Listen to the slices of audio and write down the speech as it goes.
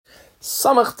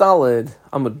Samach Dalid,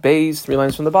 Amud Beis, 3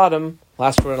 lines from the bottom.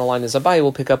 Last word on the line is Abaye.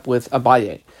 We'll pick up with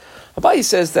Abaye. Abaye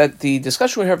says that the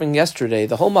discussion we were having yesterday,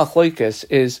 the whole machloikes,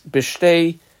 is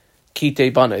Bishtei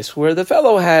Kite Banes, where the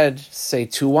fellow had, say,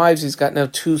 2 wives. He's got now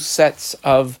 2 sets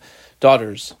of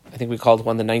daughters. I think we called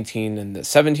one the 19 and the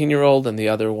 17-year-old, and the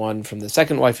other one from the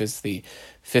second wife is the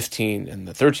 15 and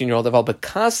the 13-year-old. But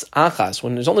Bekas Achas,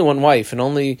 when there's only one wife and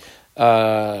only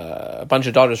a bunch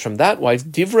of daughters from that wife,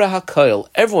 Divra HaKoil,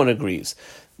 everyone agrees.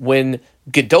 When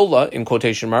Gedola, in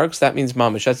quotation marks, that means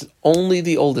Mamish, that's only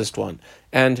the oldest one.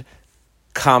 And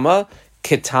Kama,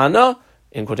 Ketana,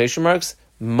 in quotation marks,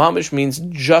 Mamish means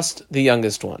just the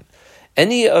youngest one.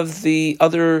 Any of the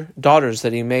other daughters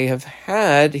that he may have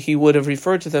had, he would have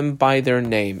referred to them by their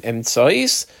name.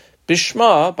 Emtsais,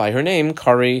 Bishma, by her name,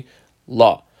 Kari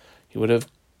La. He would have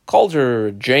called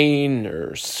her Jane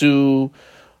or Sue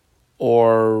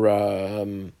or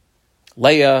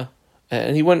Leah,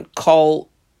 and he wouldn't call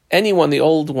anyone the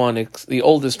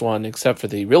oldest one, except for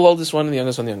the real oldest one and the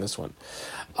youngest one.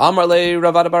 Amar le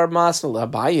Ravad bar Masna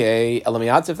Abaye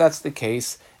Elamiyat. If that's the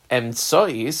case,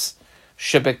 Emtsois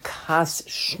shebekas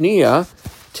shnia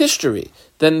tishteri.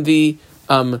 Then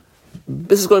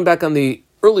this is going back on the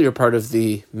earlier part of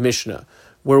the Mishnah,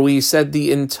 where we said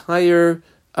the entire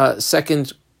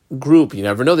second group, you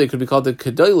never know, they could be called the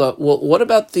Kedola. Well, what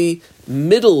about the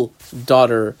middle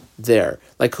daughter there?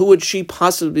 Like, who would she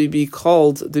possibly be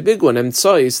called, the big one,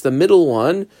 Emtsois, the middle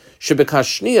one,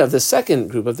 Shebekashnia, of the second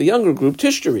group, of the younger group,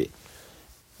 Tishteri?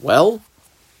 Well,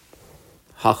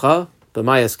 Hacha,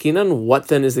 B'mayas Kinan, what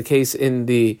then is the case in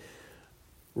the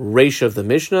Reish of the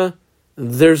Mishnah?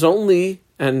 There's only,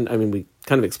 and I mean, we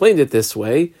kind of explained it this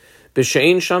way,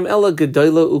 B'shein Sham Ela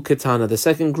Gedola Uketana, the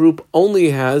second group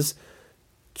only has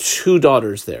 2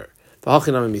 daughters there.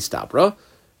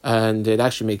 And it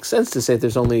actually makes sense to say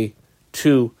there's only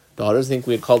 2 daughters. I think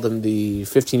we had called them the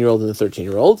 15-year-old and the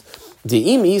 13-year-old.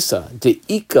 De'im Isa,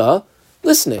 De'ika,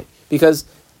 listening. Because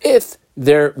if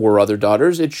there were other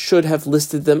daughters, it should have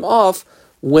listed them off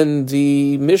when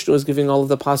the Mishnah was giving all of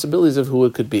the possibilities of who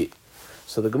it could be.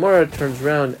 So the Gemara turns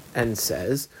around and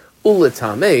says,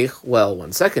 Ulatamech, well,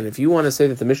 one second, if you want to say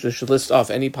that the Mishnah should list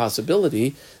off any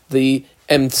possibility, the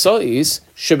Emtsois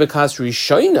Shebekas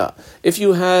Rishoina. If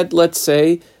you had, let's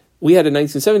say, we had a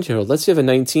 19, 17-year-old, let's say you have a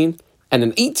 19 and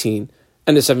an 18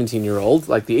 and a 17-year-old,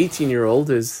 like the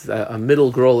 18-year-old is a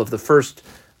middle girl of the first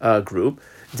group,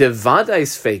 Devadais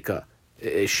Feka,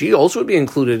 she also would be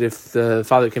included if the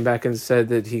father came back and said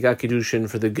that he got Kiddushin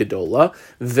for the Gedola,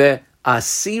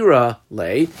 Asira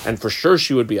lay, and for sure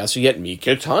she would be Asir, yet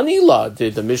Miketani la,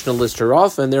 did the Mishnah list her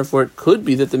off, and therefore it could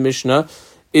be that the Mishnah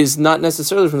is not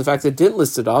necessarily from the fact that it didn't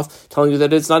list it off, telling you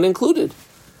that it's not included.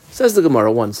 Says the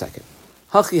Gemara, one second.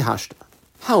 Hachi hashta.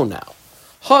 How now?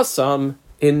 Hasam,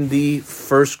 in the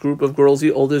first group of girls,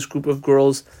 the oldest group of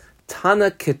girls,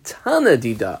 Tana Ketana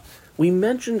Dida. We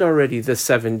mentioned already the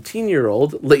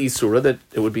 17-year-old, Le'isura, that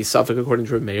it would be Suffolk according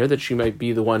to Rameir, that she might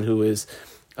be the one who is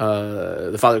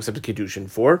the father accepted Kiddushin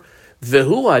for.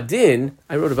 Vehu adin,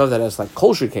 I wrote above that as like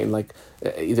kol shekain, like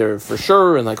either for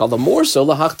sure and like all the more so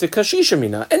lahachta kashisha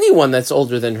mina, anyone that's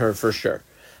older than her for sure.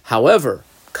 However,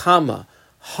 kama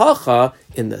hacha,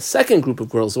 in the second group of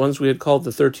girls, the ones we had called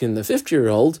the 13 and the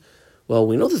 15-year-old, well,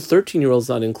 we know the 13-year-old is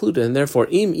not included, and therefore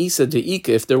im isa deika,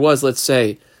 if there was, let's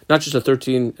say, not just a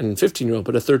 13 and 15-year-old,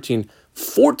 but a 13,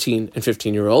 14 and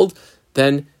 15-year-old,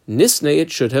 then nisne, it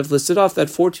should have listed off that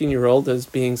 14-year-old as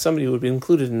being somebody who would be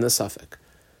included in the suffix.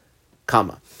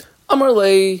 Kama.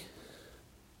 Amarle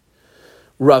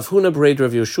Rav Huna Bered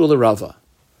Rav Yoshua Rava.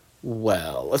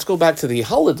 Well, let's go back to the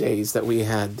holidays that we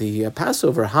had. The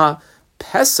Passover,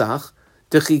 Pesach,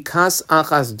 Dechikas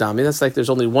Achas Dami. That's like there's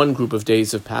only one group of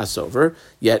days of Passover.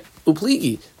 Yet,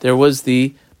 Upligi, there was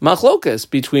the Machlokas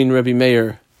between Rabbi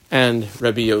Meir and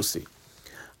Rabbi Yossi.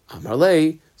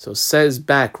 Amarle, so says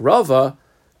back Rava,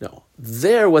 no,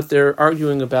 there what they're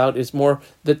arguing about is more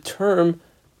the term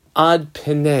ad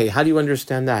penei. How do you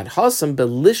understand that? Hasam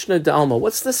belishna dalma.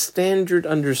 What's the standard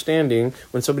understanding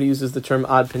when somebody uses the term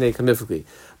ad penei kamiflically?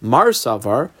 Mar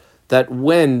savar, that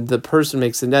when the person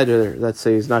makes a neder, let's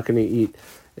say he's not going to eat,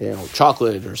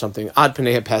 chocolate or something, ad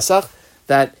penei pesach,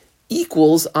 that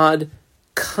equals ad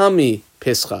kami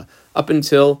pischa, up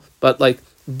until, but like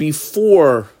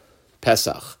before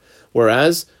Pesach.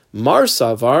 Whereas Mar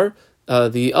savar,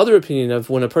 the other opinion of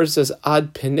when a person says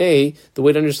ad penei, the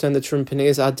way to understand the term penei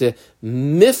is ad de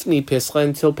mifni pischa,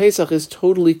 until Pesach is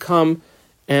totally come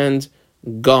and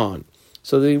gone.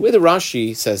 So the way the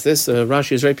Rashi says this,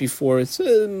 Rashi is right before, it's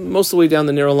most of the way down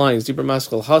the narrow lines, Dibur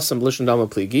Maskal Hasam B'Lishon Dama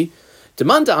Pligi,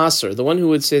 Demanda Aser, the one who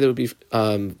would say that would be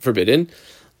forbidden,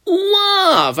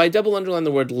 Lav, I double underline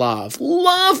the word lav.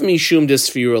 Lav mishum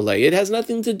desfirale. It has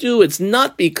nothing to do. It's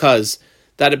not because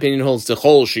that opinion holds the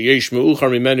chol sheyesh me'uchar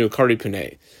mimenu kari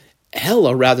punei.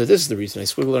 Ella, rather, this is the reason I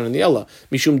squiggle on the Ella.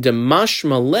 Mishum demash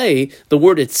malay, the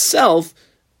word itself,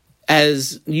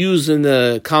 as used in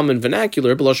the common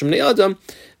vernacular, b'loshem nei adam,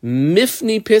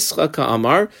 mifni pischa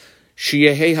ka'amar,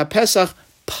 sheyehei hapesach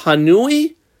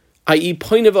panui, i.e.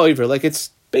 point of over, like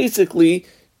it's basically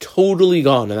totally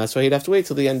gone, and that's why you'd have to wait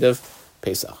till the end of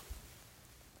Pesach.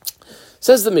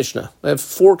 Says the Mishnah. I have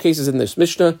 4 cases in this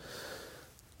Mishnah.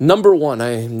 Number 1,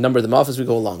 I number them off as we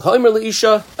go along. Ha'omer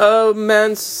leisha, a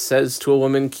man says to a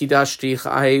woman, Kiddashtich,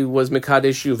 I was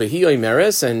mekadesh you, v'hi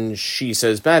oimeres, and she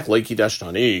says back, Lo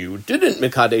kiddashtani, you didn't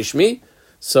mekadesh me.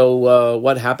 So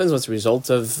what happens? What's the result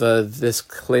of this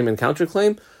claim and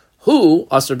counterclaim? Who,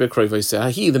 Asr b'kroivoseh,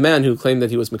 he, the man who claimed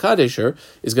that he was mekadesh her,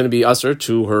 is going to be Asr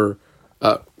to her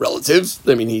relatives.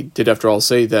 I mean, he did, after all,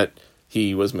 say that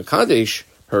he was mekadesh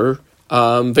her.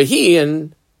 But he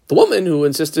and the woman who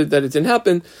insisted that it didn't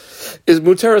happen is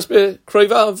muteras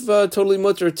bekroivav, totally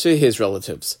mutter to his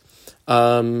relatives.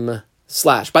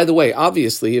 Slash. By the way,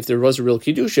 obviously, if there was a real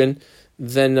Kiddushin,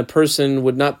 then a person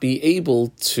would not be able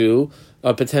to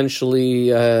potentially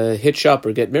hitch up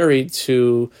or get married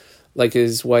to like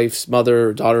his wife's mother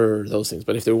or daughter or those things.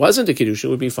 But if there wasn't a Kiddushin, it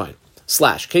would be fine.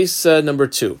 Slash. Case number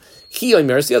 2. He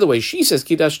Omer's the other way. She says,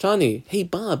 Kiddashtani. Hey,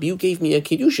 Bob, you gave me a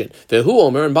Kiddushin. The who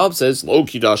Omer, and Bob says, Lo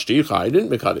Kiddashticha, I didn't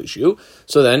mekadesh you.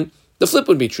 So then, the flip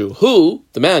would be true. Who,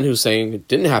 the man who's saying it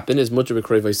didn't happen, is mutter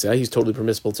b'kroivoseh. He's totally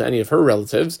permissible to any of her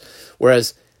relatives.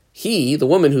 Whereas he, the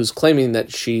woman who's claiming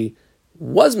that she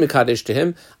was mekadesh to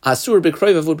him, asur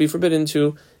b'kroivav would be forbidden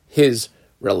to his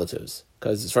relatives.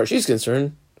 Because as far as she's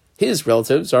concerned, his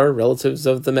relatives are relatives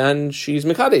of the man she's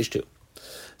mekadesh to.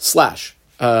 Slash.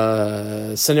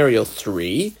 Scenario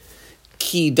 3,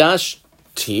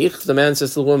 Kiddashtich, the man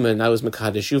says to the woman, I was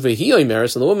mekadesh you, v'hi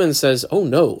oimeres, and the woman says, oh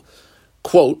no,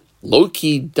 quote, Lo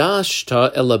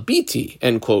kiddashta elabiti,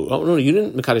 end quote. Oh no, you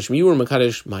didn't mekadesh me, you were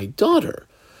mekadesh my daughter.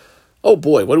 Oh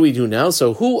boy, what do we do now?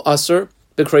 So who Asr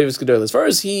b'kroivos gedol? As far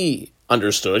as he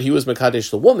understood, he was mekadesh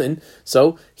the woman,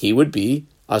 so he would be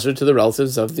Asr to the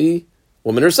relatives of the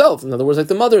woman herself. In other words, like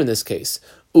the mother in this case.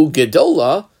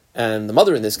 Ugedola, and the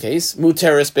mother in this case,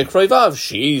 muteris bekroivav.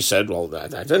 She said, well,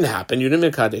 that didn't happen. You didn't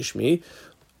mekadesh me.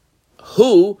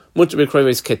 Who, muter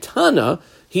bekroivos ketana,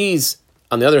 he's,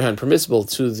 on the other hand, permissible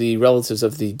to the relatives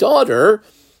of the daughter.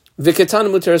 Viketana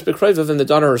muteris bekroivav, and the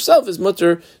daughter herself is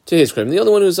muter to his krem. The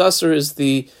other one who's asur is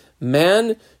the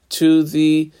man to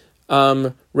the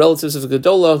relatives of the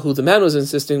Gedola, who the man was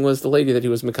insisting was the lady that he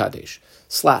was mekadesh.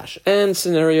 Slash. And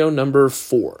scenario number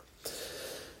 4.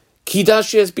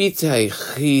 Kiddashias bitay.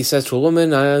 He says to a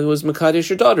woman, I was mekadesh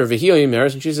your daughter. V'hi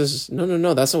oimeres, and she says,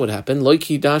 no, that's not what happened. Lo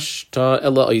kiddashta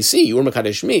ela oisi. You were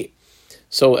mekadesh me.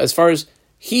 So as far as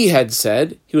he had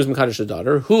said, he was mekadesh the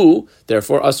daughter, who,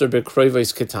 therefore, asur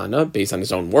bekroivos ketana, based on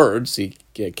his own words, he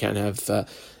can't have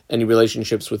any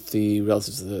relationships with the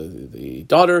relatives of the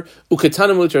daughter.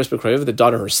 Uketana muteres bekroiv, the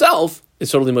daughter herself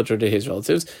is totally mutter to his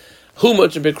relatives. Who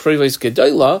mutter bekroivos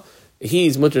gedola,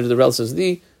 he's mutter to the relatives of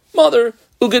the mother.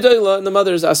 Ugedola, and the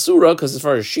mother is asura, because as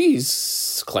far as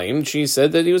she's claimed, she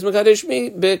said that he was mekadesh me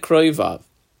bekroivav.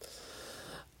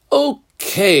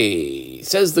 Okay,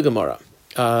 says the Gemara,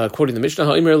 quoting the Mishnah,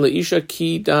 Ha'omer leisha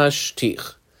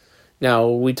kiddashtich. Now,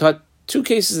 we taught 2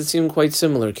 cases that seem quite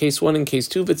similar, case 1 and case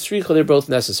 2, but tzricha, they're both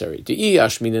necessary. De'i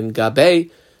ashminin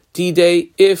gabe, D-day,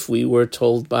 if we were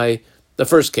told by the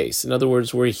first case. In other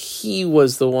words, where he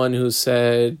was the one who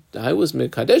said, I was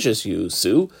mekadeshes you,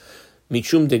 Sue,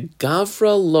 Michum de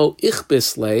Gavra lo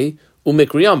ichbisle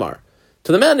umikriyamar.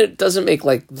 To the man, it doesn't make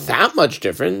like that much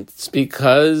difference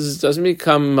because it doesn't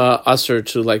become usher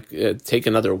to take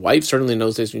another wife. Certainly in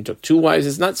those days when he took 2 wives,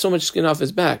 it's not so much skin off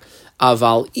his back.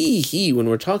 Aval ihi, when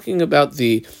we're talking about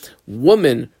the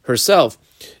woman herself,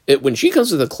 when she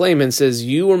comes with a claim and says,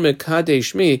 you were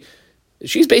mekadesh me,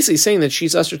 she's basically saying that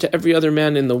she's usher to every other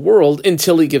man in the world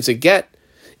until he gives a get.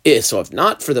 So if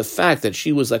not for the fact that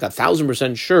she was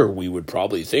 1,000% sure, we would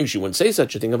probably think she wouldn't say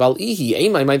such a thing. Aval ihi,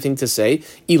 aim, I might think to say,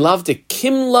 ilav de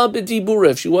kimla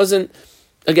b'dibura. If she wasn't,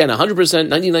 again, 100%,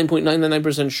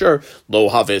 99.99% sure, lo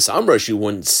haves amra, she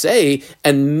wouldn't say,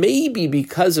 and maybe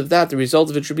because of that, the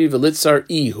result of it should be velitzar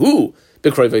ihu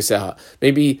b'kroiveseha.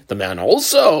 Maybe the man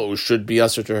also should be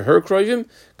usher to her kroivim.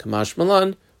 Kamash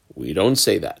malan, we don't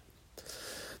say that.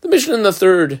 The Mishnah in the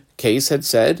 3rd case had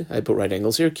said, I put right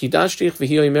angles here, Kiddashtich v'hi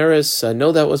oimeres,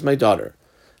 no, that was my daughter.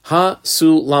 Ha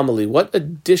su lamali. What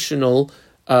additional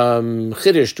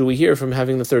chiddush do we hear from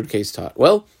having the 3rd case taught?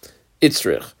 Well,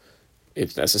 itzrich.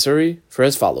 It's necessary for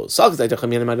as follows. I might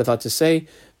have thought to say,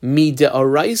 Mi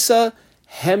de'araisa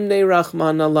hemne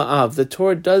rachmana la'av. The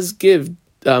Torah does give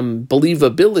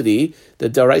believability, the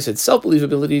daraisa itself,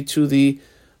 believability to the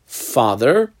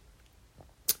father,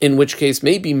 in which case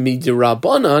maybe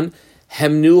midirabanan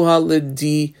hemnuha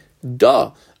ledi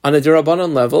da. On a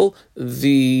dirabanan level,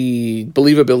 the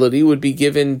believability would be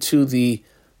given to the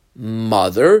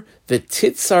mother, the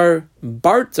titzar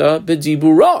barta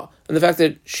bedibura, and the fact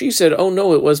that she said, "Oh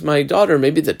no, it was my daughter."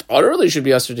 Maybe the daughter really should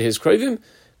be ushered to his krovim.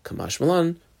 Kamash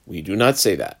malan, we do not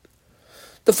say that.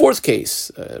 The fourth case,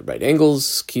 right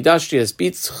angles, kidashti as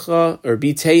bitcha or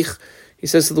biteich. He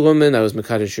says to the woman, "I was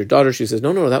mekadesh your daughter." She says,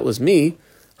 "No, that was me."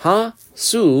 Ha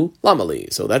su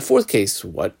lamali. So that fourth case,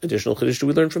 what additional chiddush do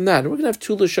we learn from that? And we're going to have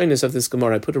two lashonos of this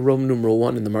Gemara. I put a Roman numeral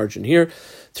 1 in the margin here.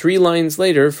 3 lines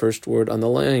later, first word on the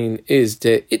line is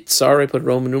de itzar. I put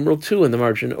Roman numeral 2 in the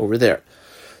margin over there.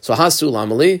 So ha su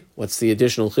lamali. What's the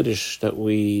additional chiddush that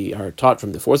we are taught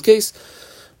from the fourth case?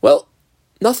 Well,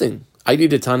 nothing. Aidi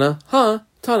de tana ha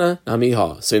tana nami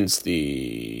ha. Since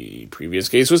the previous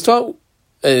case was taught,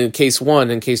 case 1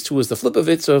 and case 2 is the flip of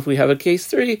it. So if we have a case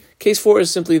 3, case 4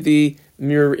 is simply the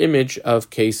mirror image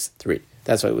of case 3.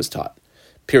 That's why it was taught.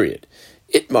 Period.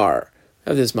 Itmar.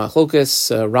 I have this machlokas,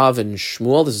 Rav and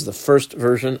Shmuel. This is the first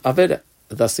version of it.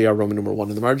 Thus they are Roman numeral 1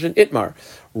 in the margin. Itmar.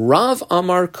 Rav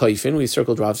Amar Kaifin. We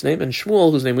circled Rav's name. And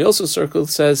Shmuel, whose name we also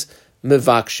circled, says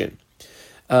Mevakshin.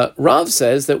 Rav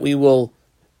says that we will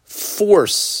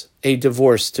force a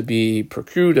divorce to be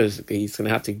procured, as he's going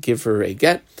to have to give her a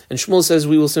get. And Shmuel says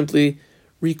we will simply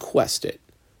request it.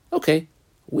 Okay,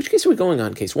 which case are we going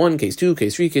on? Case 1, case 2,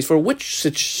 case 3, case 4? Which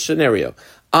scenario?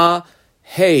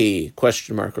 Hey,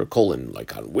 question mark or colon,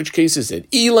 like on which case is it?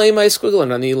 Ilema squiggle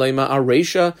and on Ilema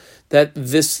aresha, that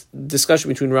this discussion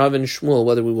between Rav and Shmuel,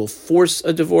 whether we will force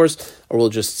a divorce or we'll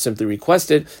just simply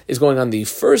request it, is going on the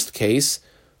first case.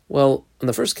 Well, in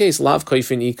the first case, lav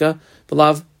koifin ika, but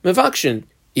lav mevakshin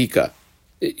ika.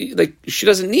 Like, she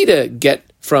doesn't need a get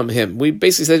from him. We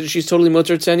basically said that she's totally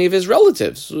mutter to any of his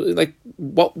relatives. Like,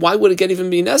 why would a get even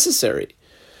be necessary?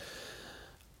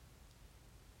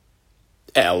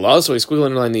 Ella, so we squiggle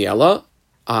underline the Ella.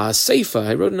 Seifa,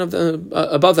 I wrote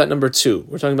above that number 2.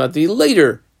 We're talking about the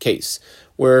later case,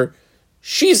 where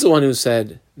she's the one who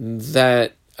said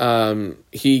that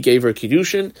he gave her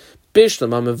Kiddushin,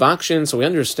 so we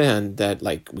understand that,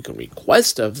 like, we can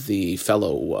request of the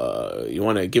fellow, you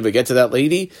want to give a get to that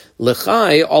lady,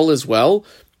 lechai, all is well,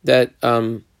 that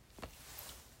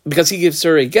because he gives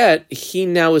her a get, he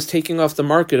now is taking off the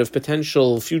market of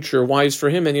potential future wives for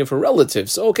him, any of her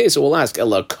relatives. So, okay, so we'll ask,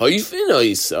 Ella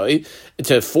kaifin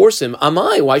to force him,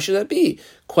 amai, why should that be?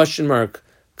 Question mark,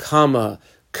 comma,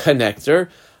 connector,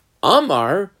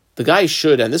 amar, the guy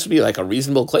should, and this would be like a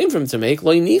reasonable claim for him to make,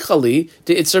 Lo nichali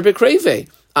de itzer bekreve.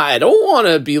 I don't want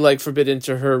to be like forbidden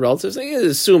to her relatives. I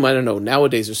assume, I don't know,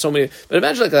 nowadays there's so many, but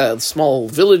imagine like a small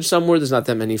village somewhere, there's not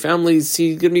that many families,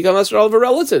 he can become us for all of her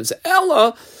relatives.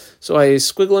 Ella. So I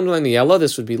squiggle underline the Ella,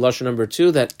 this would be lashon number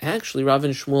 2, that actually Rav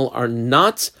and Shmuel are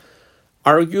not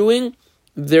arguing,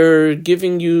 they're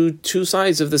giving you two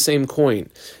sides of the same coin.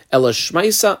 Ella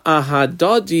shmaisa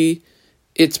ahadadi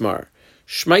itmar.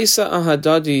 Shmaisa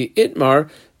ahadadi itmar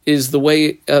is the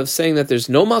way of saying that there's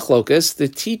no machlokas, the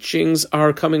teachings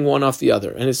are coming one off the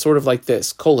other. And it's sort of like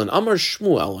this, colon, Amar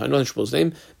Shmuel, I know Shmuel's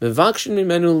name, mevakshin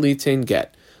mimenu litain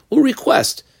get. We'll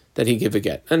request that he give a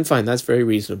get. And fine, that's very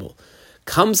reasonable.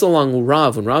 Comes along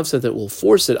Rav, when Rav said that we'll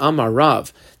force it, Amar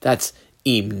Rav, that's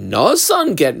im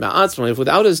nosan get ma'atzma, if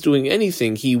without us doing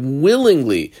anything, he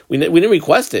willingly, we didn't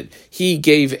request it, he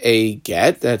gave a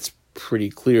get, that's pretty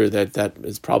clear that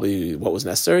is probably what was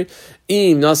necessary.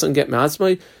 Im nasan get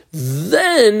ma'atzmai,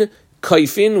 then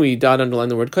kaifin, we underline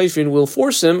the word kaifin, will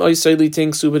force him aisayli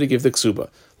ting ksuba to give the ksuba.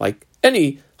 Like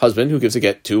any husband who gives a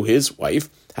get to his wife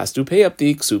has to pay up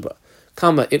the ksuba.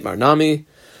 Kama itmar nami.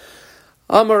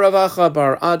 Amar Ravacha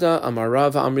bar Ada, Amar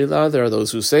Rav Amrila. There are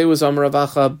those who say it was Amar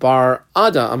Ravacha bar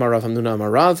Ada, Amar Rav Hamnuna, Amar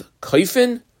Rav,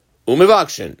 kaifin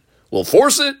umivakshin. We'll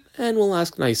force it and we'll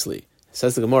ask nicely.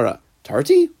 Says the Gemara,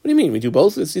 Tarti? What do you mean? We do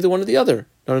both? It's either one or the other.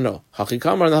 No.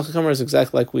 Hachikamar, and the Hachikamar is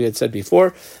exactly like we had said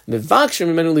before. Mevakshin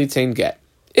mimenu litain get.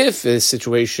 If a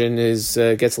situation gets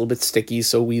a little bit sticky,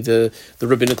 so we, the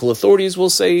rabbinical authorities, will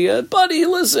say, buddy,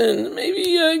 listen,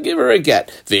 maybe give her a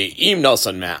get.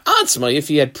 If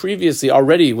he had previously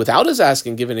already, without us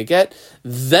asking, given a get,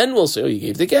 then we'll say, oh, you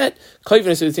gave the get.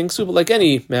 But like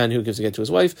any man who gives a get to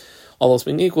his wife, all else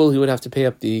being equal, he would have to pay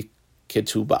up the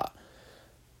ketubah.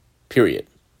 Period.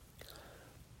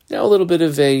 Now a little bit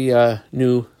of a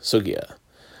new sugya.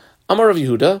 Amar Rav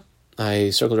Yehuda,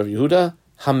 I circled Rav Yehuda,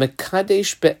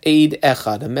 ha-mekadesh be'eid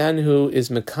echad, a man who is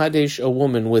mekadesh a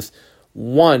woman with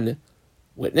one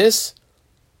witness.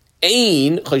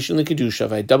 Ein Kiddushin l'Kiddusha.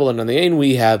 If I double it on the Ein,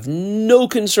 we have no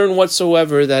concern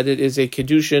whatsoever that it is a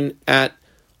Kiddushin at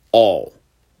all.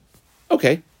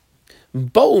 Okay.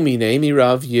 Bo'umine mi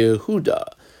Rav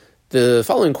Yehuda. The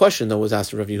following question, though, was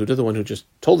asked of Rav Yehuda, the one who just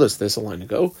told us this a line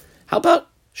ago. How about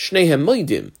Shnehem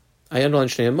Moedim? I underline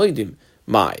Shnehem Moedim.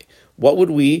 What would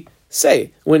we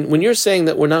say? When you're saying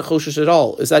that we're not choshesh at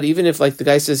all, is that even if like the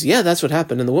guy says, yeah, that's what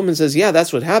happened, and the woman says, yeah,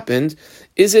 that's what happened,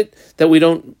 is it that we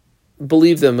don't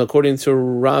believe them according to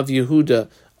Rav Yehuda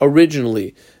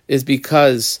originally is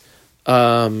because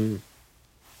one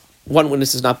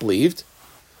witness is not believed,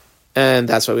 and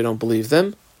that's why we don't believe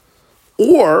them?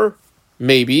 Or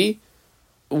maybe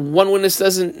one witness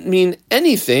doesn't mean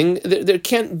anything. There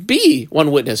can't be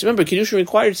one witness. Remember, Kiddushin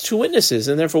requires two witnesses,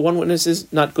 and therefore one witness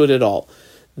is not good at all.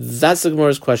 That's the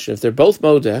Gemara's question. If they're both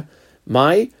modeh,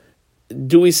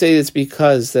 do we say it's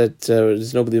because that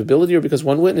there's no believability, or because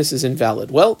one witness is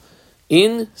invalid? Well,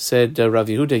 said Rav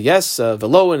Yehuda, yes,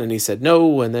 velo, and then he said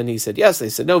no, and then he said yes, they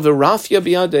said no, v'rafya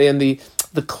biyadeh, and the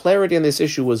clarity on this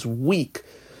issue was weak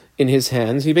in his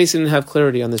hands. He basically didn't have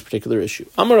clarity on this particular issue.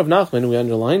 Amar of Nachman, we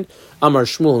underlined, Amar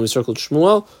Shmuel, and we circled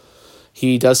Shmuel.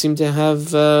 He does seem to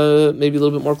have maybe a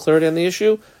little bit more clarity on the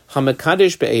issue.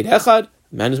 HaMekadesh be'ed echad,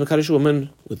 man is Mekadesh a woman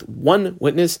with one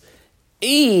witness.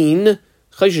 Ein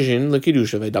Kiddushin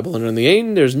l'Kiddusha. If I double under on the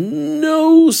Ein, there's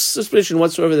no suspicion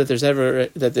whatsoever that there's ever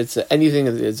that it's anything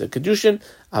that is a Kiddushin.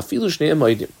 Afilu Shnei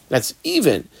Moedim. That's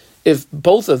even if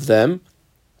both of them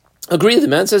agree. The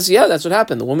man says, yeah, that's what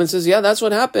happened. The woman says, yeah, that's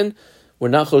what happened. We're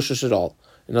not choshesh at all.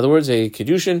 In other words, a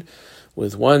Kiddushin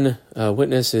with one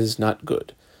witness is not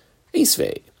good.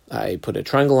 Eisvei. I put a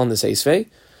triangle on this Eisvei,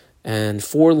 and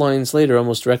 4 lines later,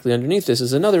 almost directly underneath this,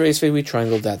 is another Eisvei. We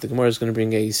triangled that. The Gemara is going to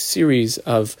bring a series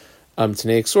of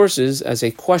Tanaic sources as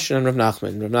a question on Rav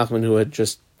Nachman. Rav Nachman, who had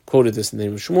just quoted this in the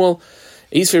name of Shmuel.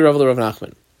 Eisvei Rav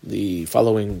Nachman. The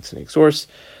following Tanaic source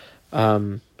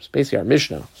is basically our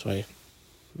Mishnah. So I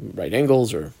right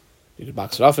angles, or you could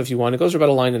box it off if you want. It goes for about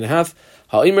a line and a half.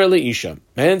 Ha'imar le'isha.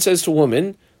 Man says to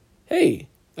woman, hey,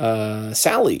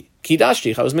 Sally,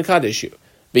 kidashti, I was mekadesh you.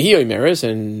 Behi oimeres,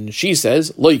 and she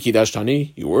says, lo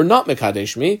kidashtani, you were not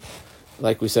mekadesh me.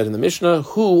 Like we said in the Mishnah,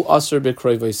 hu aser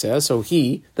b'kroivaiseh, so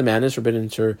he, the man, is forbidden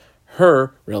to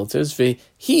her relatives.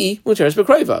 He muteres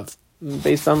b'kroivav.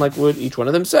 Based on like what each one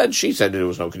of them said, she said there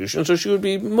was no Kiddushin, so she would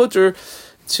be mutter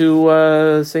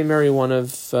to say marry one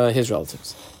of his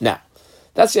relatives. Now,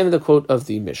 that's the end of the quote of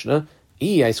the Mishnah.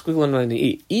 I squiggle on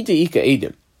the E. Deika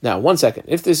Edim. Now, 1 second.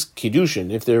 If this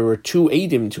Kiddushin, if there were 2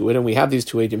 Edim to it, and we have these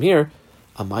 2 Edim here,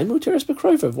 Amai muteres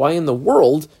b'kroivav. Why in the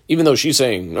world, even though she's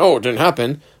saying, no, it didn't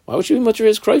happen, why would she be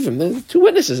muteres kroivim? The 2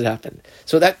 witnesses it happened.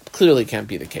 So that clearly can't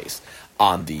be the case.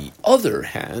 On the other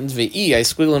hand, V'i, I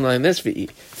squiggle on line this,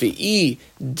 V'i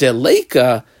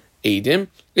deleika Edim.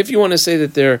 If you want to say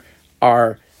that there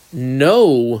are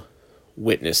no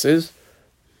witnesses,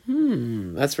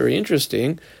 that's very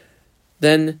interesting,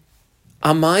 then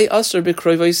Amai Aser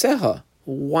b'kroivaiseha.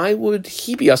 Why would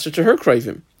he be Aser to her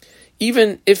kroivim?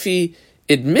 Even if he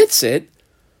admits it,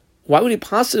 why would he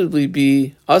possibly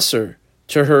be Aser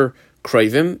to her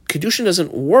kroivim? Kiddushin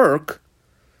doesn't work,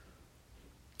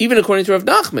 even according to Rav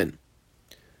Nachman.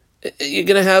 You're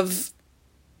going to have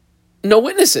no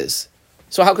witnesses.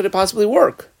 So how could it possibly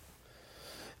work?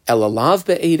 Elalav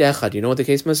be'eid echad. You know what the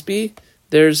case must be?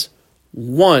 There's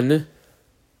one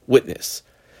witness.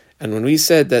 And when we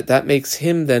said that makes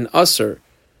him then usher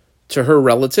to her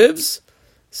relatives,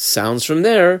 sounds from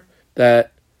there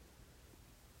that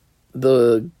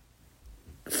the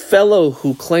fellow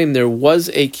who claimed there was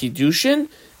a Kiddushin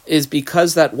is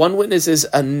because that one witness is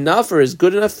enough or is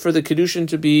good enough for the Kiddushin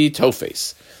to be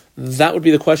tofes. That would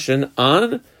be the question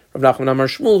on Rav Nachman Amar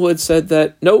Shmuel, who had said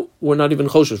that, no, we're not even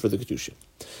choshesh for the Kiddushin.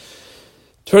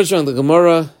 Turns around the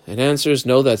Gemara and answers,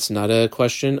 no, that's not a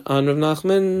question on Rav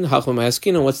Nachman. Hachma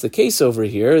Ma'askina, what's the case over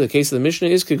here? The case of the Mishnah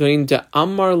is going to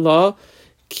Amar La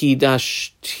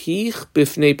Kidashtich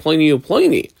Bifnei Pliny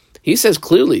Uploini. He says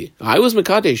clearly, I was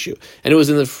Mekadesh you, and it was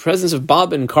in the presence of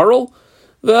Bob and Carl.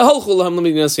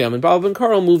 And Bob and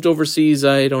Carl moved overseas.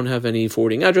 I don't have any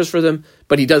forwarding address for them,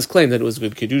 but he does claim that it was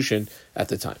good Kiddushin at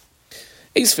the time.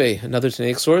 Eisvei, another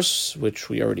Tanaic source, which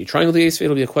we already triangled the Eisvei.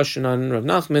 It'll be a question on Rav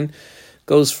Nachman.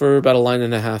 Goes for about a line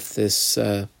and a half, this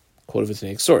quote of a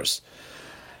Tanaic source.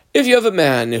 If you have a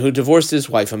man who divorced his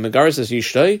wife, a Megaris as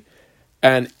Yishtay,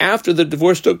 and after the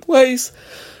divorce took place,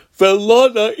 and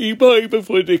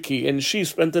she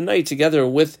spent the night together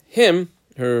with him,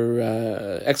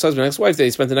 her ex-husband, ex-wife, they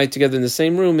spent the night together in the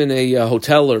same room in a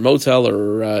hotel or motel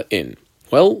or inn.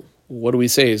 Well, what do we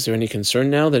say? Is there any concern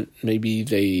now that maybe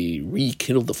they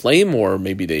rekindled the flame, or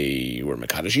maybe they were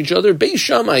mekadosh each other? Beis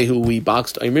Shammai, who we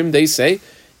boxed Imrim, they say,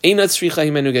 Einat tzricha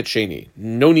himenu get sheni.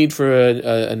 No need for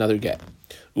another get.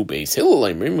 Ubeis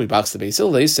Hillel Imrim, we boxed the Beis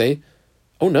Hillel, they say,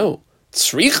 oh no,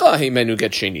 tzricha himenu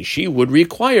get sheni. She would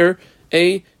require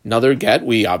another get.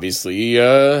 We obviously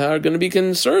are going to be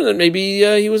concerned that maybe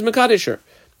he was mekadosher.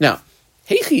 Now,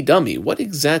 heichi dami, what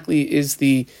exactly is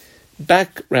the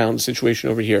background situation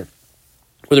over here?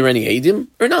 Were there any Eidim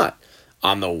or not?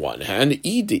 On the one hand,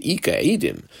 ika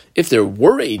Eidim. If there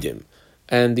were Eidim,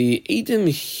 and the Eidim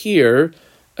here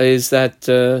is that,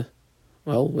 it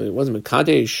wasn't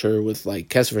Mekadesh or with like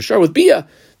Kesef or Shar, with Bia.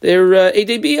 They're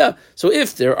Eidei Bia. So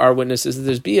if there are witnesses that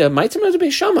there's Bia, Maitim to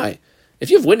Beis Shammai. If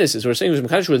you have witnesses who are saying there's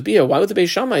Mekadesh with Bia, why would the Beis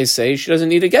Shammai say she doesn't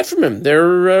need a get from him?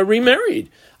 They're remarried.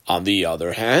 On the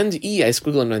other hand, I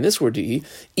squiggle on this word, deleka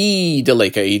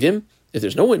Eidim. If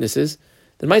there's no witnesses,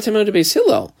 then my time out to Beis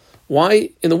Hillel. Why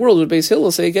in the world would Beis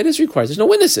Hillel say a get is required? There's no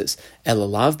witnesses.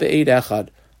 Elalav be'eid echad.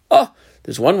 Oh,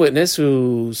 there's one witness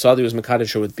who saw that he was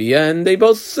mekadosh with Bia, and they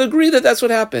both agree that that's what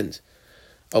happened.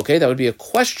 Okay, that would be a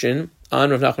question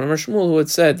on Rav Nachman Amar Shmuel, who had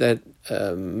said that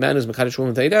man who's mekadosh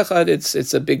with eid echad,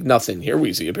 it's a big nothing. Here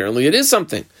we see apparently it is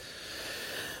something.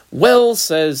 Well,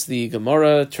 says the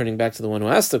Gemara, turning back to the one who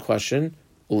asked the question,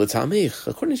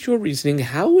 according to your reasoning,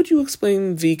 how would you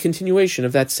explain the continuation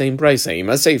of that same brisa,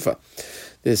 Ima Seifa?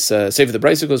 This Seifa, the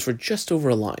brisa, goes for just over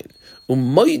a line.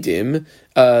 Umaydim,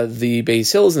 the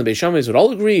Beis Hillels and the Beis Shammais would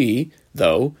all agree,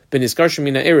 though, ben Iskar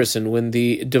Shemina Erison, when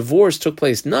the divorce took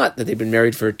place, not that they've been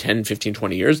married for 10, 15,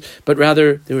 20 years, but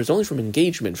rather there was only from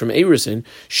engagement, from Erison,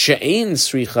 she'ein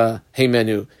sricha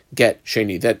heimenu get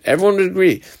sheni, that everyone would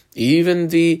agree, even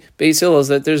the Beis Hillel,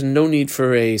 that there's no need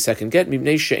for a second get.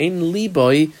 Mipnei she'ein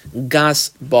liboy gas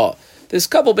ba. This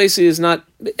couple basically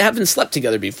haven't slept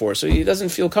together before, so he doesn't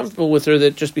feel comfortable with her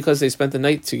that just because they spent the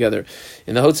night together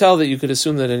in the hotel that you could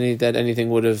assume that anything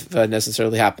would have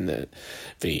necessarily happened.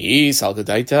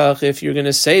 If you're going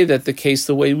to say that the case,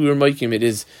 the way we were making it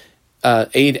is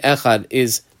Eid Echad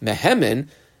is Mehemen,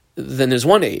 then there's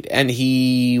one aid, and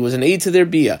he was an aid to their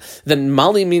bia. Then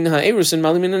Mali min ha'erus and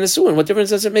Mali min ha'nesuin. What difference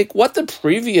does it make what the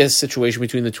previous situation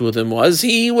between the two of them was?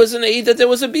 He was an aid that there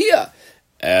was a bia.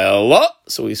 Ella.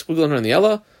 So we squiggle around the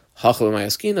Ella. Hachal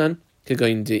ma'askinan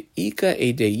kegoin deika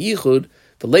eidei yichud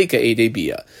v'leika eidei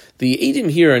bia. The eidim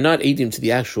here are not eidim to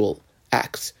the actual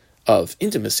act of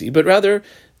intimacy, but rather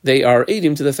they are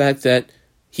eidim to the fact that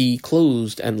he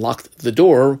closed and locked the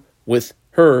door with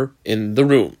her in the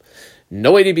room.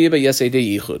 No eidei bia, but yes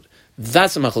eidei yichud.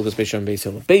 That's a machlokes Beis Shammai Beis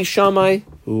Hillel. Beis Shammai,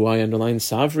 who I underline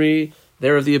Savri,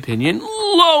 they're of the opinion,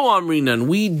 lo amrinan,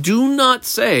 we do not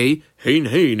say hein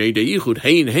eidei yichud,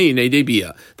 hein eidei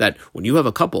bia, that when you have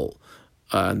a couple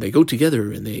and they go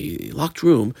together in a locked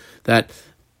room, that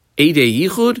eidei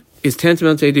yichud is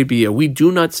tantamount to eidei bia. We do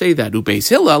not say that. Beis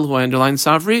Hillel, who I underline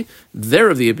Savri, they're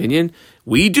of the opinion,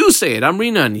 we do say it.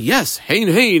 Amrinan, yes, hein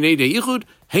eidei yichud,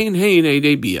 hein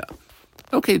eidei bia.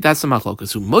 Okay, that's the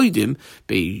machlokas. Umoidim,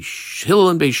 Beis Hillel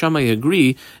and Beis Shammai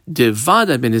agree,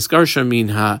 devada ben iskarsha min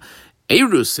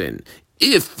ha'erusin.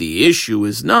 If the issue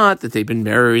is not that they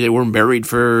were married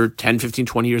for 10, 15,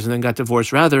 20 years and then got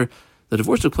divorced, rather, the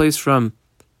divorce took place from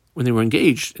when they were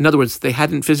engaged. In other words, they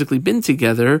hadn't physically been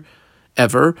together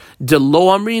ever. De lo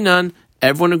amrinan,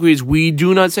 everyone agrees, we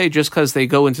do not say just because they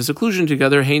go into seclusion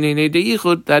together, hein eidei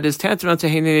yichud, that is tantamount to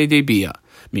hein eidei bia.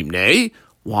 Mimnei,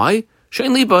 why?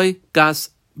 Shein liboy gas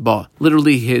ba.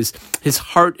 Literally, his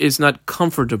heart is not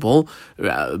comfortable,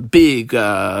 big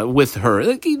with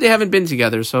her. They haven't been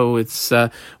together, so it's we're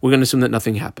going to assume that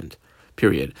nothing happened.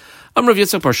 Period. Rav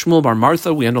Yitzchak bar Shmuel bar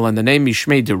Martha. We underline the name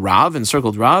Mishmei de Rav,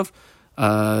 encircled Rav.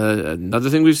 Another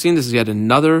thing we've seen. This is yet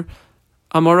another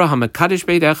Amora Hamakadosh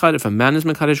Beit Echad. If a man is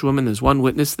Makadosh woman, there's one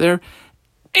witness there.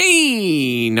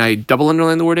 Ein, I double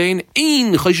underline the word ein.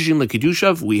 Ein chashishim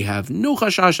lekidushav. We have no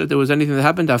chashash that there was anything that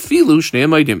happened. Afilu shnei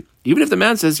amaydim. Even if the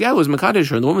man says, yeah, it was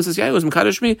Makadosh, or the woman says, yeah, it was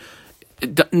Makadosh me,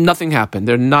 nothing happened.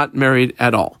 They're not married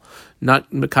at all. Not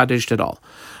Makadosh at all.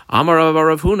 Amar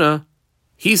Rav Huna,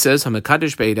 he says,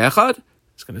 Hamakadosh beid echad.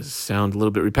 It's going to sound a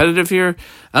little bit repetitive here.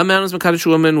 A man was Makadosh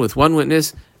woman with one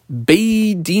witness.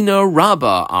 Beidina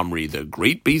Rabba Amri, the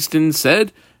great Beis Din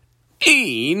said,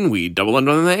 ein, we double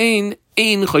underline the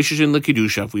ein choshishin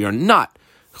lekidushav. We are not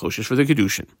choshish for the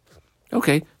Kiddushin.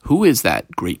 Okay, who is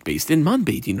that great Beis Din? Man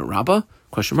Beidina Rabba?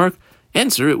 Question mark.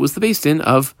 Answer, it was the Beis Din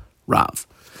of Rav.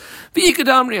 The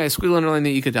Ikadamri, I squiggle underline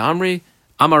the Ikadamri.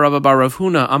 Amar Rabba bar Rav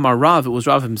Huna, Amar Rav, it was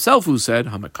Rav himself who said,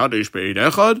 Hamakadosh beid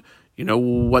echad. You know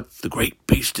what the great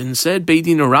Beis Din said?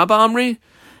 Beidina Rabba Amri?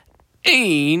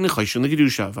 Ein Chayshin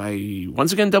L'Kedusha. I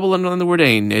once again double underline the word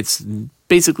Ein. It's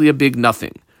basically a big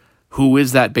nothing. Who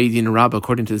is that Beit Din Rav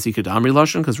according to the Sikha Amri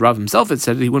Lashon? Because Rav himself had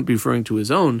said that he wouldn't be referring to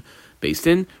his own Beis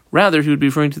Din. Rather, he would be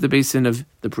referring to the Beis Din of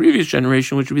the previous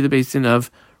generation, which would be the Beis Din of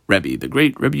Rebbe, the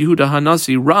great Rebbe Yehuda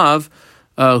Hanasi. Rav,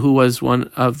 who was one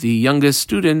of the youngest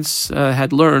students,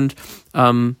 had learned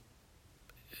from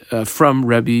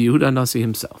Rebbe Yehuda Hanasi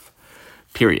himself.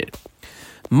 Period.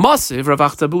 Masiv Rav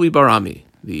Achtabui Barami.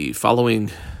 The following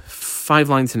 5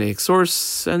 lines in a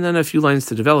source, and then a few lines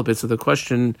to develop it. So the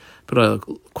question, put a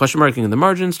question marking in the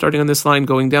margin, starting on this line,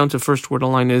 going down to first word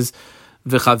on line is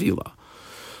v'chavila.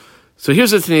 So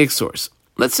here's the Tanaic source.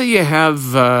 Let's say you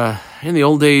have, in the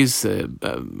old days, a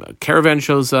caravan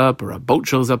shows up, or a boat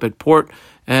shows up at port,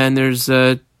 and there's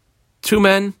 2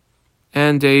 men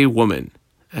and a woman.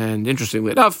 And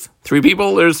interestingly enough, 3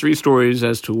 people, there's 3 stories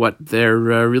as to what their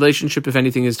relationship, if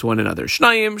anything, is to one another.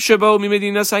 Shnayim, Shabo,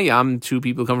 Mimedina Sayam, 2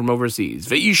 people come from overseas.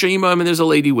 Ve'isha imahim, and there's a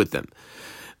lady with them.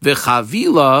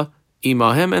 Ve'chavila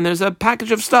imahim, and there's a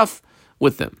package of stuff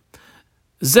with them.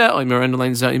 Ze'omer,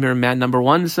 underline Ze'omer, man number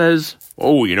 1 says,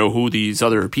 oh, you know who these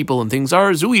other people and things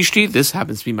are? Zuishti, this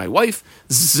happens to be my wife.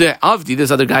 Ze'avdi,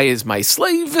 this other guy is my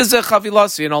slave.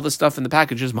 Ze'chavilasi, and all the stuff in the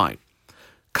package is mine.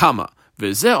 Kama. And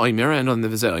on the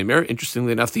V'ze'omer,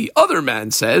 interestingly enough, the other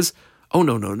man says, oh,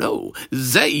 no.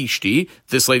 Ze'ishti,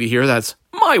 this lady here, that's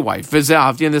my wife.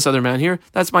 V'ze'avdi, and this other man here,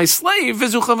 that's my slave.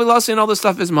 V'zuchavilasi, and all this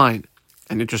stuff is mine.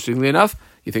 And interestingly enough,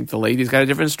 you think the lady's got a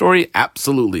different story?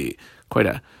 Absolutely. Quite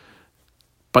a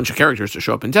bunch of characters to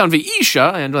show up in town.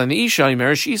 V'isha, and on the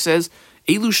Isha, she says,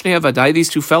 Elu shnei avadai, these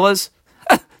 2 fellas,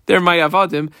 they're my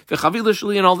avadim. V'chavila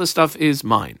sheli, and all this stuff is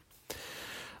mine.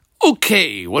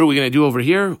 Okay, what are we going to do over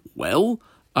here? Well,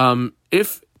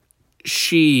 if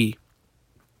she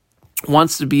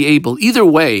wants to be able, either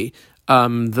way,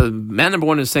 the man number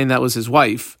 1 is saying that was his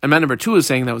wife, and man number 2 is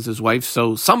saying that was his wife,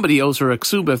 so somebody owes her a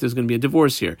ksuba if there's going to be a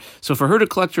divorce here. So for her to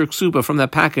collect her ksuba from that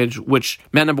package, which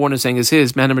man number 1 is saying is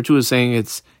his, man number 2 is saying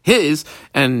it's his,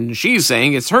 and she's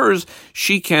saying it's hers,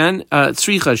 she can,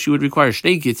 tzricha, she would require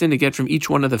shnei gitin to get from each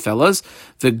one of the fellas,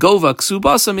 the gova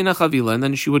ksubasa mina chavila, and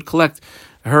then she would collect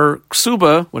her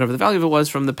ksuba, whatever the value of it was,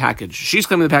 from the package. She's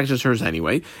claiming the package is hers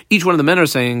anyway. Each one of the men are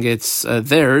saying it's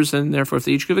theirs, and therefore if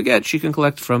they each give a get, she can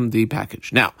collect from the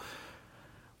package. Now,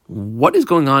 what is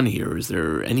going on here? Is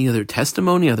there any other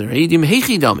testimony? Other eidim?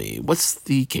 Heichidami. What's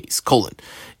the case?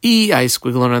 E, I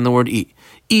squiggle around the word E.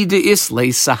 E de islay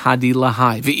sahadi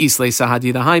lahai. V'islay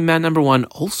sahadi lahai. Man number 1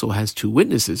 also has 2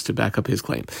 witnesses to back up his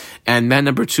claim. And man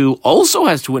number 2 also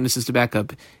has 2 witnesses to back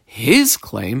up his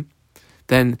claim.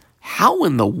 Then how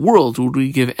in the world would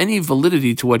we give any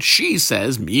validity to what she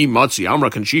says? Mi matzi amra,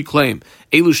 can she claim?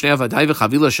 Elu shnei avadai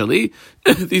v'chavila shali.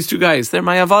 These 2 guys, they're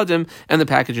my avadim, and the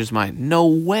package is mine. No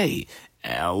way.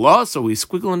 Ella, so we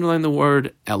squiggle underline the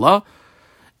word Ella.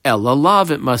 Ella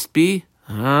lav, it must be.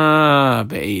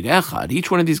 Be'ed echad. Each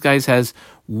one of these guys has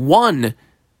 1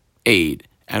 aid.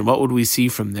 And what would we see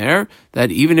from there? That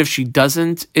even if she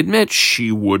doesn't admit,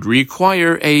 she would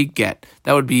require a get.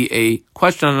 That would be a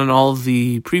question on all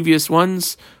the previous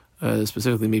ones,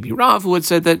 specifically maybe Rav, who had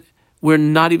said that we're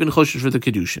not even choshesh for the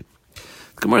Kiddushin.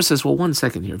 The Gemara says, well, 1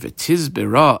 second here. V'tiz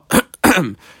bera.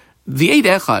 The Eid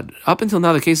Echad, up until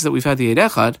now, the cases that we've had the Eid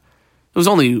Echad, there was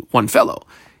only 1 fellow.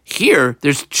 Here,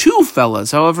 there's 2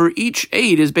 fellas. However, each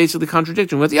aid is basically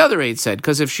contradicting what the other aid said.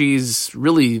 Because if she's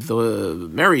really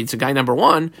married to guy number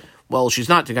 1, well, she's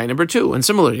not to guy number 2. And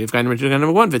similarly, if guy number 2 to guy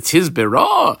number 1, v'tiz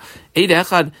bera, aid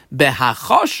echad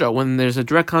behachasha, when there's a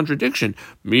direct contradiction,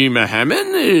 mi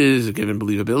mehemen is given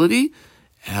believability.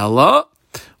 Ella,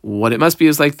 what it must be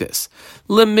is like this: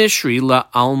 lemishri la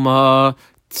alma,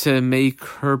 to make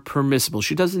her permissible.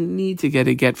 She doesn't need to get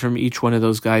a get from each one of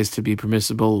those guys to be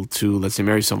permissible to, let's say,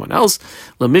 marry someone else.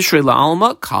 Lemishre la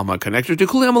alma, kama, connector to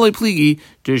kuli amalei pligi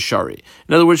deshari.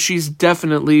 In other words, she's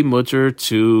definitely mutter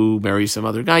to marry some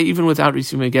other guy, even without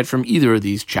receiving a get from either of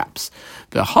these chaps.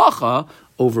 The hacha,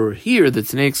 over here, the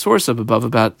Tanaic source up above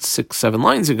about 6-7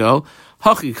 lines ago,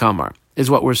 hachi kamar, is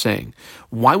what we're saying.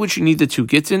 Why would she need the 2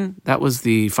 gittin? That was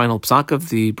the final psak of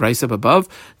the brayse up above.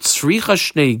 Tzricha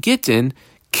shnei gittin,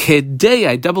 kedei,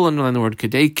 I double underline the word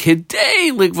kedei,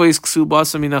 kedei ligvois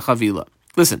ksubasa mina chavila.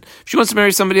 Listen, if she wants to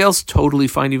marry somebody else, totally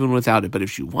fine even without it. But if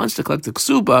she wants to collect the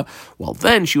ksuba, well,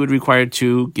 then she would require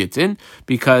 2 gittin,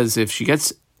 because if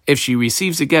she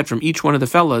receives a get from each one of the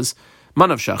fellas,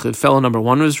 manav shach, if fellow number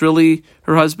 1 was really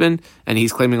her husband, and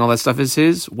he's claiming all that stuff is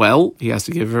his, well, he has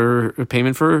to give her a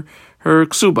payment for her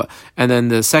ksuba. And then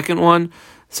the second one,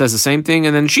 says the same thing,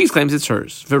 and then she claims it's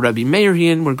hers. For Rabbi Meir,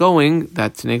 we're going,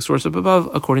 that next source up above,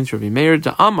 according to Rabbi Meir,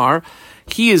 de Amar,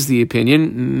 he is the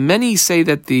opinion. Many say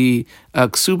that the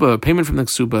ksuba, payment from the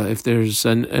ksuba, if there's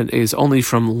is only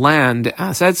from land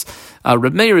assets. Rabbi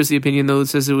Meir is the opinion, though, it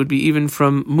says it would be even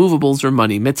from movables or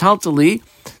money. Metaltali,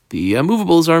 the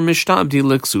movables are mishtabdi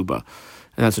leksuba,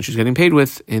 and that's what she's getting paid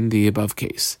with in the above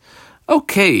case.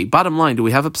 Okay, bottom line, do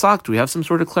we have a psak? Do we have some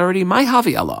sort of clarity? My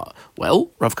havi Allah.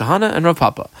 Well, Rav Kahana and Rav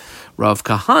Papa. Rav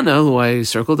Kahana, who I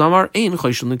circled Amar, ein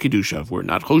choshen l'kiddushav. We're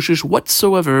not choshish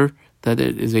whatsoever that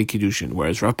it is a kiddushin.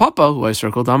 Whereas Rav Papa, who I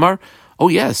circled Amar, oh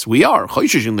yes, we are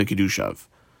choshish in l'kiddushav.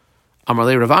 Amar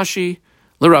le Ravashi,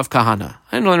 le Rav Kahana.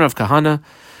 I know Rav Kahana.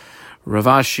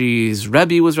 Ravashi's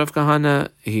Rebbe was Rav Kahana.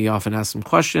 He often asks him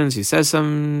questions. He says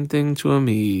something to him.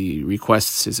 He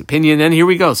requests his opinion. And here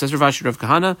we go. Says Ravashi Rav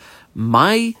Kahana,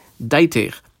 my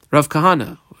daitech, Rav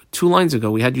Kahana. 2 lines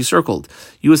ago, we had you circled.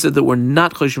 You said that we're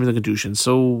not choshen for the Kiddushin.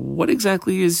 So what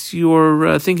exactly is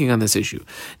your thinking on this issue?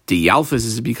 The Yalfas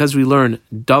is because we learn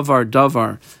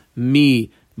davar,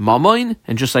 mi, mamoin,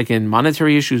 and just like in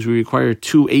monetary issues, we require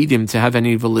 2 edim to have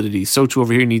any validity. So too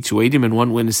over here, you need 2 edim and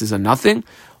 1 witness is a nothing.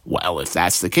 Well, if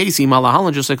that's the case,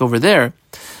 imalahalan, just like over there,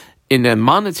 in the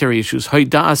monetary issues,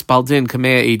 hoidas baldin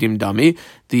kamea edim dami,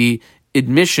 the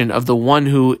admission of the one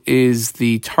who is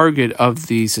the target of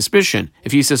the suspicion.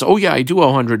 If he says, oh yeah, I do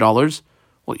owe $100,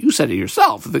 well, you said it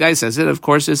yourself. If the guy says it, of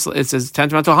course, it says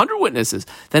tantamount to 100 witnesses.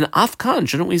 Then afkan,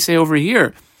 shouldn't we say over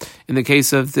here, in the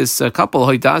case of this couple,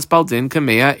 hoidas baldin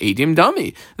kamea edim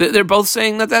dami, they're both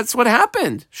saying that that's what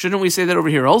happened. Shouldn't we say that over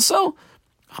here also?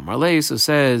 Amar le, so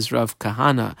says Rav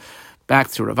Kahana. Back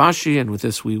to Ravashi, and with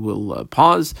this we will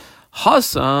pause.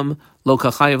 Hasam lo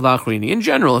kachayev la'achrini. In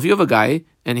general, if you have a guy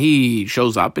and he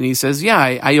shows up and he says, yeah,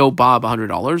 I owe Bob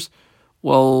 $100,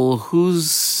 well,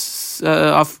 who's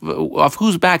off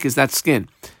whose back is that skin?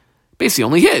 Basically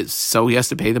only his. So he has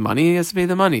to pay the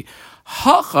money.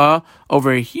 Hacha,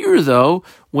 over here though,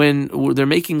 when they're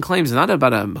making claims, not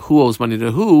about who owes money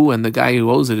to who, and the guy who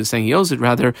owes it is saying he owes it,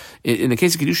 rather, in the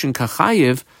case of Kiddushin,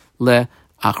 kachayev le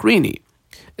achrini.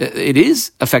 It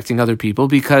is affecting other people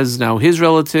because now his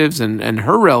relatives and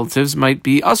her relatives might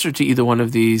be usher to either one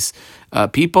of these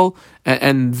people,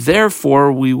 and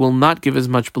therefore we will not give as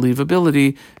much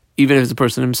believability, even if it's the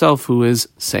person himself who is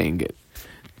saying it.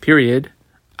 Period.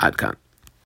 Adkan.